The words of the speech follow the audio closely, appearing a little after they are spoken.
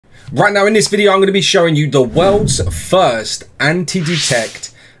Right now in this video, I'm going to be showing you the world's first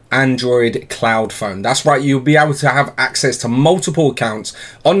anti-detect Android cloud phone. That's right, you'll be able to have access to multiple accounts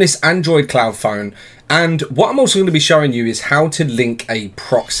on this Android cloud phone. And what I'm also going to be showing you is how to link a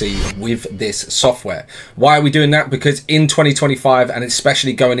proxy with this software. Why are we doing that? Because in 2025 and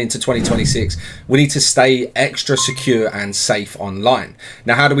especially going into 2026, we need to stay extra secure and safe online.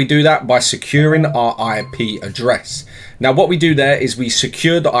 Now, how do we do that? By securing our IP address. Now, what we do there is we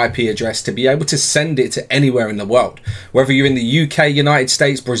secure the IP address to be able to send it to anywhere in the world. Whether you're in the UK, United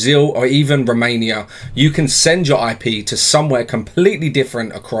States, Brazil, or even Romania, you can send your IP to somewhere completely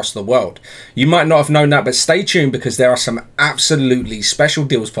different across the world. You might not have known that, but stay tuned because there are some absolutely special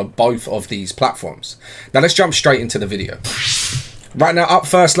deals for both of these platforms. Now, let's jump straight into the video. Right now, up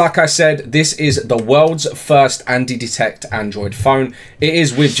first, like I said, this is the world's first anti-detect Android phone. It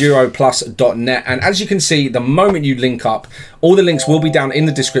is with DuroPLUS.net, and as you can see, the moment you link up, all the links will be down in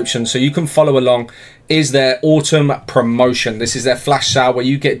the description so you can follow along. Is their autumn promotion. This is their flash sale where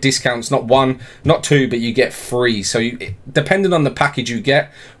you get discounts, not one, not two, but you get free. So depending on the package you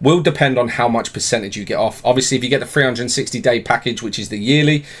get, will depend on how much percentage you get off. Obviously, if you get the 360-day package, which is the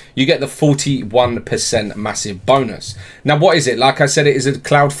yearly, you get the 41% massive bonus. Now, what is it? Like I said, it is a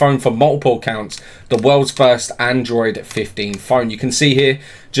cloud phone for multiple accounts, the world's first Android 15 phone. You can see here,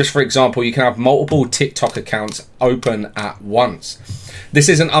 just for example, you can have multiple TikTok accounts open at once. This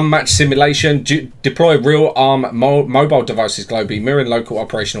is an unmatched simulation. Deploy real ARM mobile devices globally, mirroring local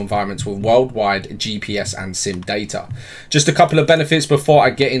operational environments with worldwide GPS and SIM data. Just a couple of benefits before I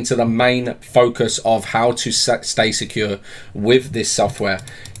get into the main focus of how to stay secure with this software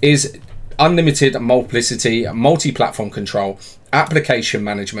is unlimited multiplicity, multi-platform control, application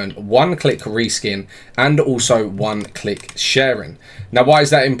management, one-click reskin, and also one-click sharing. Now, why is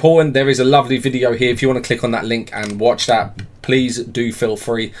that important? There is a lovely video here. If you want to click on that link and watch that, please do feel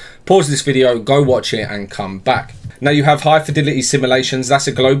free. Pause this video, go watch it, and come back. Now, you have high fidelity simulations. That's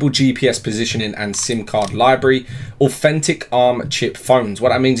a global GPS positioning and SIM card library. Authentic ARM chip phones. What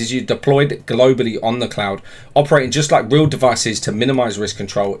that means is you deployed globally on the cloud, operating just like real devices to minimize risk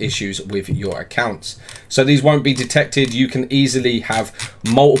control issues with your accounts. So these won't be detected. You can easily have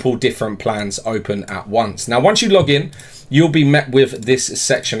multiple different plans open at once. Now, once you log in, you'll be met with this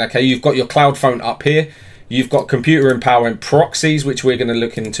section. Okay, you've got your cloud phone up here. You've got computer empowering proxies, which we're going to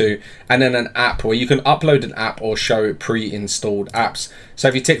look into, and then an app where you can upload an app or show pre-installed apps. So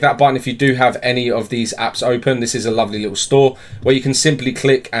if you tick that button, if you do have any of these apps open, this is a lovely little store where you can simply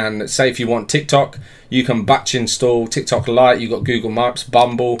click and say if you want TikTok, you can batch install TikTok Lite. You've got Google Maps,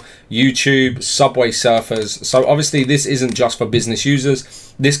 Bumble, YouTube, Subway Surfers. So obviously this isn't just for business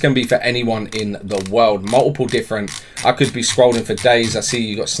users. This can be for anyone in the world. Multiple different. I could be scrolling for days. I see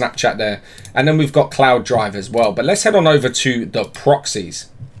you got Snapchat there. And then we've got Cloud Drive as well. But let's head on over to the proxies.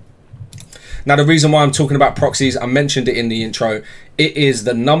 Now, the reason why I'm talking about proxies, I mentioned it in the intro, it is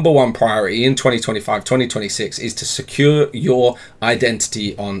the #1 priority in 2025, 2026 is to secure your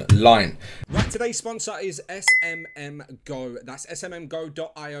identity online. Right, today's sponsor is SMM Go. That's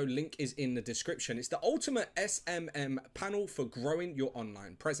smmgo.io. Link is in the description. It's the ultimate SMM panel for growing your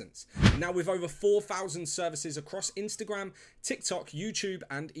online presence. Now, with over 4,000 services across Instagram, TikTok, YouTube,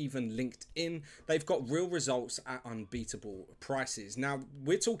 and even LinkedIn, they've got real results at unbeatable prices. Now,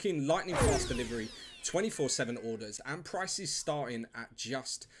 we're talking lightning fast delivery, 24/7 orders, and prices starting at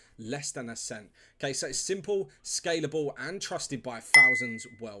just less than a cent. Okay, so it's simple, scalable, and trusted by thousands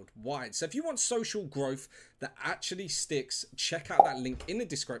worldwide. So if you want social growth that actually sticks, check out that link in the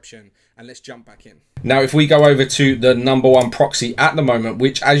description, and let's jump back in. Now, if we go over to the #1 proxy at the moment,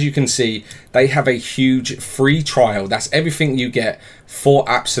 which as you can see, they have a huge free trial. That's everything you get for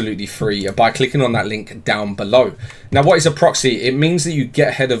absolutely free by clicking on that link down below. Now, what is a proxy? It means that you get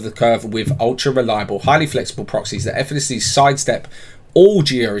ahead of the curve with ultra reliable, highly flexible proxies that effortlessly sidestep all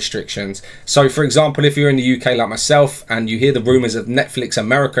geo restrictions. So for example, if you're in the UK like myself and you hear the rumors of Netflix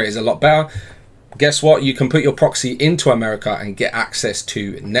America is a lot better, guess what? You can put your proxy into America and get access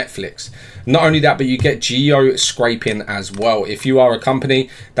to Netflix. Not only that, but you get geo scraping as well. If you are a company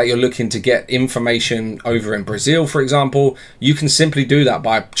that you're looking to get information over in Brazil, for example, you can simply do that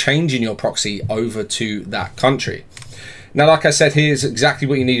by changing your proxy over to that country. Now, like I said, here's exactly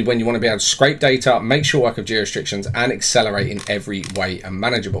what you need when you want to be able to scrape data, make short work of geo restrictions, and accelerate in every way and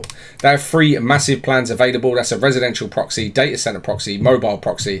manageable. They have 3 massive plans available. That's a residential proxy, data center proxy, mobile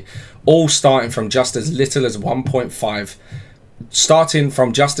proxy, all starting from just as little as $1.5, starting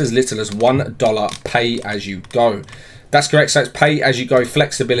from just as little as $1 pay as you go. That's correct. So it's pay as you go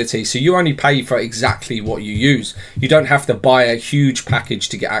flexibility. So you only pay for exactly what you use. You don't have to buy a huge package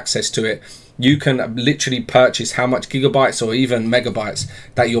to get access to it. you can literally purchase how much gigabytes or even megabytes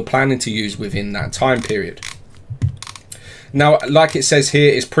that you're planning to use within that time period. Now, like it says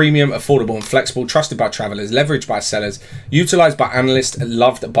here, is premium, affordable and flexible, trusted by travelers, leveraged by sellers, utilized by analysts,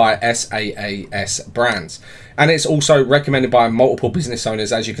 loved by SaaS brands. And it's also recommended by multiple business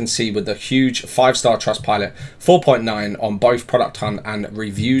owners, as you can see with the huge 5-star Trustpilot, 4.9 on both Product Hunt and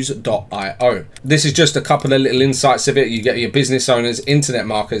reviews.io. This is just a couple of little insights of it. You get your business owners, internet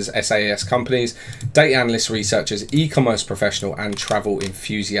marketers, SaaS companies, data analysts, researchers, e-commerce professional and travel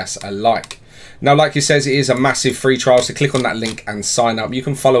enthusiasts alike. Now, like it says, it is a massive free trial, so click on that link and sign up. You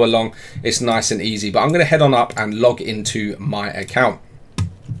can follow along. It's nice and easy, but I'm going to head on up and log into my account.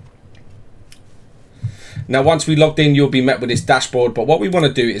 Now, once we logged in, you'll be met with this dashboard, but what we want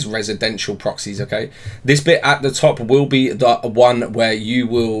to do is residential proxies, okay? This bit at the top will be the one where you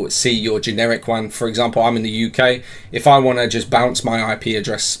will see your generic one. For example, I'm in the UK. If I want to just bounce my IP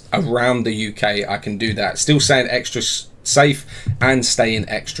address around the UK, I can do that. Still saying extra safe and staying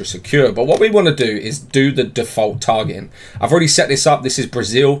extra secure. But what we want to do is do the default targeting. I've already set this up. This is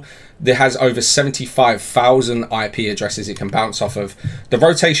Brazil. There has over 75,000 IP addresses it can bounce off of. The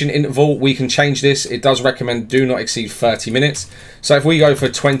rotation interval, we can change this. It does recommend do not exceed 30 minutes. So if we go for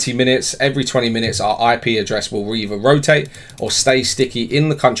 20 minutes, every 20 minutes our IP address will either rotate or stay sticky in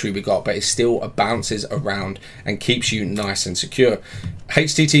the country we got, but it still bounces around and keeps you nice and secure.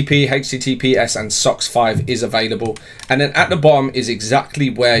 HTTP, HTTPS and SOCKS 5 is available. And then at the bottom is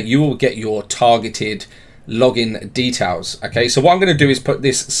exactly where you will get your targeted login details. Okay, so what I'm going to do is put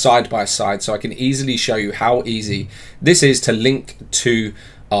this side by side so I can easily show you how easy this is to link to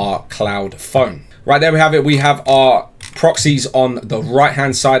our cloud phone. Right, there we have it. We have our proxies on the right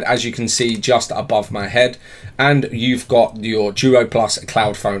hand side, as you can see just above my head, and you've got your DuroPLUS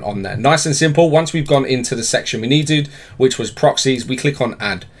cloud phone on there. Nice and simple. Once we've gone into the section we needed, which was proxies, we click on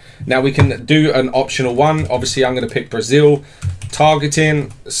add. Now we can do an optional one. Obviously I'm going to pick Brazil.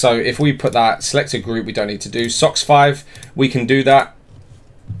 Targeting, so if we put that select a group, we don't need to do SOCKS 5, we can do that,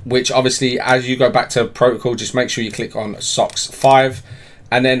 which obviously as you go back to protocol, just make sure you click on SOCKS 5,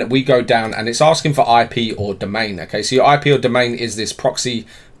 and then we go down and it's asking for IP or domain. Okay, so your IP or domain is this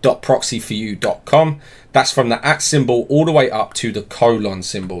proxy.proxy4u.com. That's from the @ symbol all the way up to the colon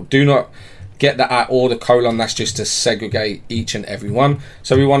symbol. Do not get the @ or the colon, that's just to segregate each and every one.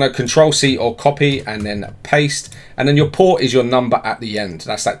 So we want to Control-C or copy and then paste, and then your port is your number at the end.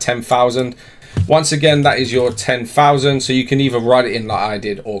 That's that 10,000. Once again, that is your 10,000, so you can either write it in like I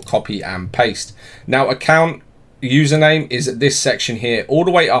did or copy and paste. Now account username is this section here all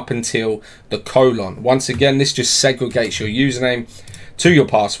the way up until the colon. Once again, this just segregates your username to your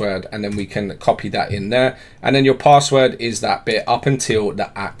password, and then we can copy that in there, and then your password is that bit up until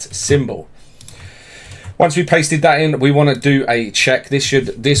the @ symbol. Once we pasted that in, we want to do a check.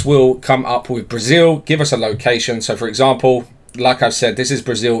 This will come up with Brazil, give us a location. So for example, like I've said, this is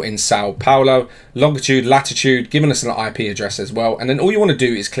Brazil in Sao Paulo, longitude, latitude, giving us an IP address as well. And then all you want to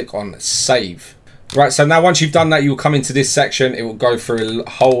do is click on save. Right, so now once you've done that, you'll come into this section. It will go through a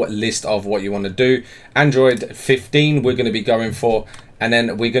whole list of what you want to do. Android 15 we're going to be going for, and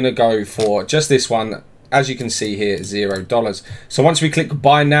then we're going to go for just this one. As you can see here, $0. So once we click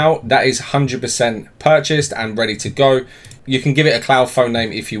buy now, that is 100% purchased and ready to go. You can give it a cloud phone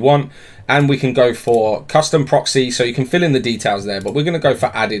name if you want, and we can go for custom proxy, so you can fill in the details there, but we're going to go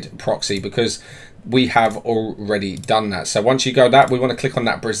for added proxy because we have already done that. So once you go that, we want to click on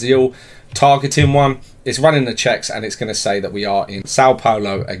that Brazil targeting one. It's running the checks and it's going to say that we are in Sao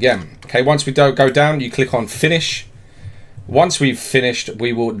Paulo again. Okay, once we go down, you click on finish. Once we've finished,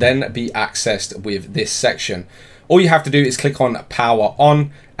 we will then be accessed with this section. All you have to do is click on power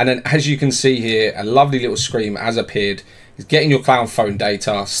on, and then as you can see here, a lovely little screen has appeared. It's getting your cloud phone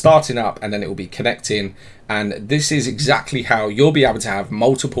data, starting up, and then it will be connecting. And this is exactly how you'll be able to have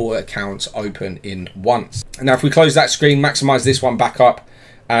multiple accounts open in once. Now, if we close that screen, maximize this one back up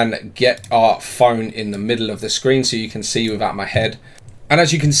and get our phone in the middle of the screen so you can see without my head. And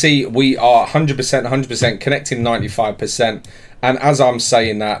as you can see, we are 100% connecting 95%. And as I'm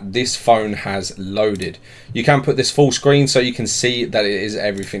saying that, this phone has loaded. You can put this full screen so you can see that it is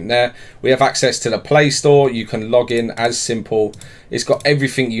everything there. We have access to the Play Store. You can log in as simple. It's got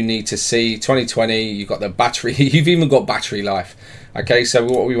everything you need to see. 2020, you've got the battery. You've even got battery life. Okay, so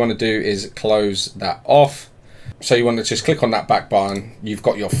what we want to do is close that off. So you want to just click on that back button. You've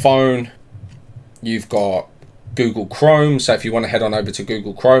got your phone. You've got Google Chrome, so if you want to head on over to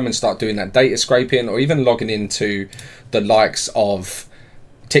Google Chrome and start doing that data scraping, or even logging into the likes of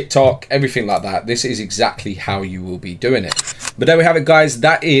TikTok, everything like that, this is exactly how you will be doing it. But there we have it, guys.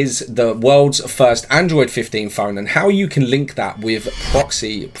 That is the world's first Android 15 phone and how you can link that with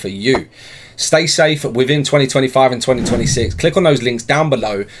Proxy4u. Stay safe within 2025 and 2026. Click on those links down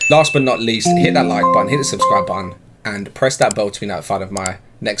below. Last but not least, hit that like button, hit the subscribe button, and press that bell to be notified of my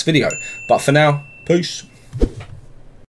next video. But for now, peace.